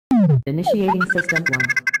Initiating System 1.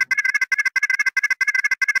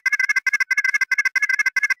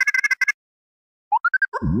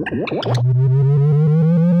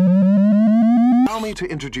 Allow me to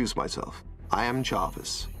introduce myself. I am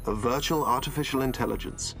Jarvis, a virtual artificial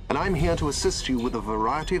intelligence, and I'm here to assist you with a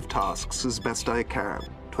variety of tasks as best I can,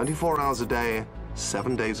 24 hours a day,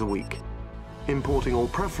 7 days a week. Importing all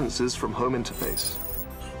preferences from home interface.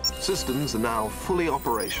 Systems are now fully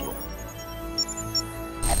operational.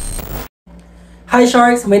 Hi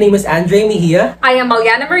Sharks, my name is Andre Mejia. I am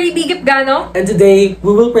Aliana Marie Bigipgano. And today,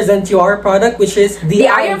 we will present you our product, which is the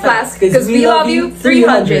Iron Flask, because we love you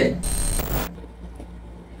 300.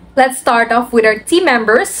 Let's start off with our team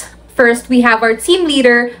members. First, we have our team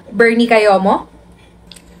leader, Bernie Cayomo.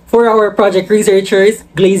 For our project researchers,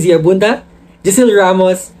 Glazia Bunda, Giselle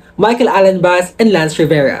Ramos, Michael Alan Bass, and Lance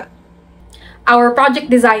Rivera. Our project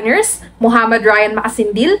designers, Muhammad Ryan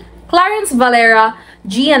Macasindil, Clarence Valera,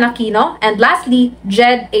 Gian Aquino, and lastly,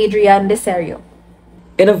 Jed Adrian Deserio.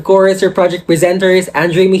 And of course, your project presenters,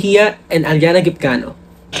 Andre Mejia and Aliana Gipcano.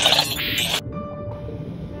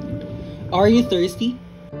 Are you thirsty?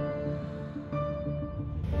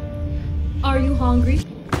 Are you hungry?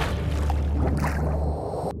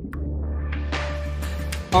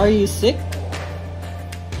 Are you sick?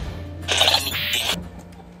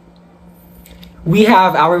 We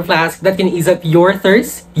have our flask that can ease up your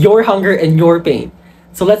thirst, your hunger, and your pain.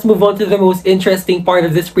 So let's move on to the most interesting part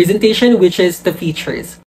of this presentation, which is the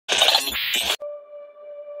features.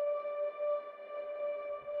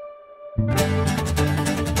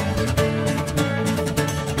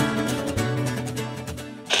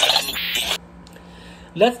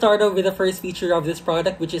 Let's start off with the first feature of this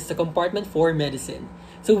product, which is the compartment for medicine.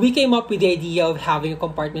 So we came up with the idea of having a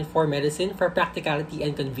compartment for medicine for practicality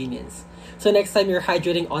and convenience. So next time you're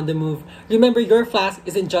hydrating on the move, remember your flask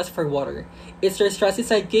isn't just for water. It's your trusty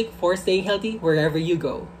sidekick for staying healthy wherever you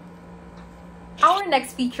go. Our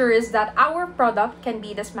next feature is that our product can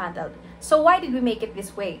be dismantled. So why did we make it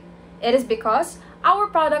this way? It is because our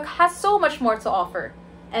product has so much more to offer.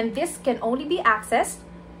 And this can only be accessed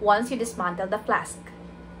once you dismantle the flask.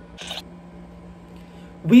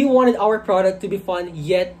 We wanted our product to be fun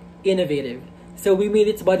yet innovative. So we made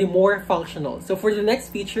its body more functional. So for the next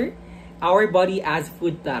feature, our body as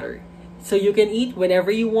food platter. So you can eat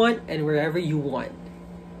whenever you want and wherever you want.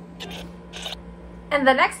 And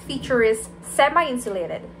the next feature is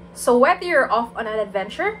semi-insulated. So whether you're off on an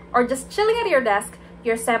adventure or just chilling at your desk,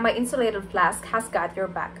 your semi-insulated flask has got your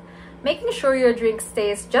back, making sure your drink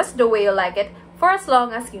stays just the way you like it for as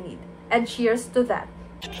long as you need. And cheers to that.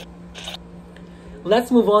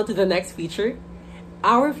 Let's move on to the next feature.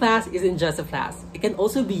 Our flask isn't just a flask. It can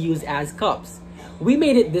also be used as cups. We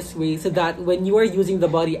made it this way so that when you are using the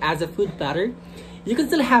body as a food platter, you can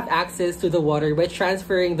still have access to the water by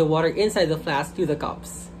transferring the water inside the flask to the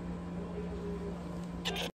cups.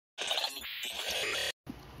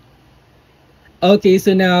 Okay,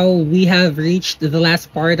 so now we have reached the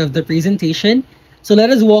last part of the presentation. So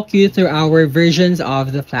let us walk you through our versions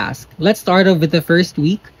of the flask. Let's start off with the first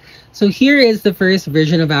week. So here is the first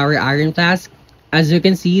version of our Iron Flask. As you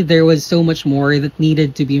can see, there was so much more that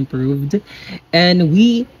needed to be improved. And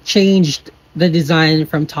we changed the design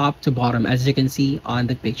from top to bottom, as you can see on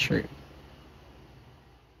the picture.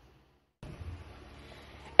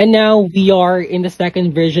 And now we are in the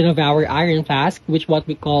second version of our Iron Flask, which what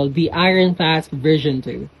we call the Iron Flask version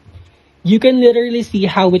 2. You can literally see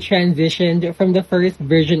how we transitioned from the first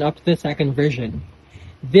version up to the second version.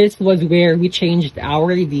 This was where we changed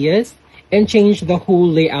our ideas and changed the whole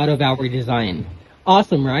layout of our design.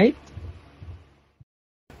 Awesome, right?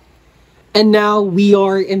 And now we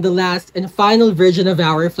are in the last and final version of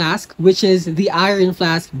our flask, which is the Iron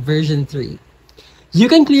Flask version 3. You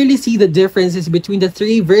can clearly see the differences between the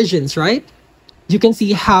three versions, right? You can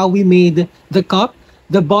see how we made the cup,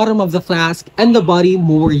 the bottom of the flask, and the body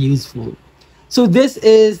more useful. So this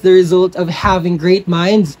is the result of having great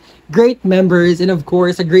minds, great members, and of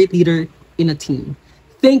course, a great leader in a team.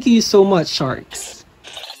 Thank you so much, Sharks.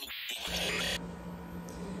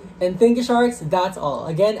 And thank you, Sharks. That's all.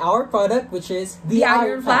 Again, our product, which is the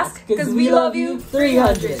Iron Flask, because we love you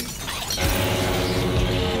 300.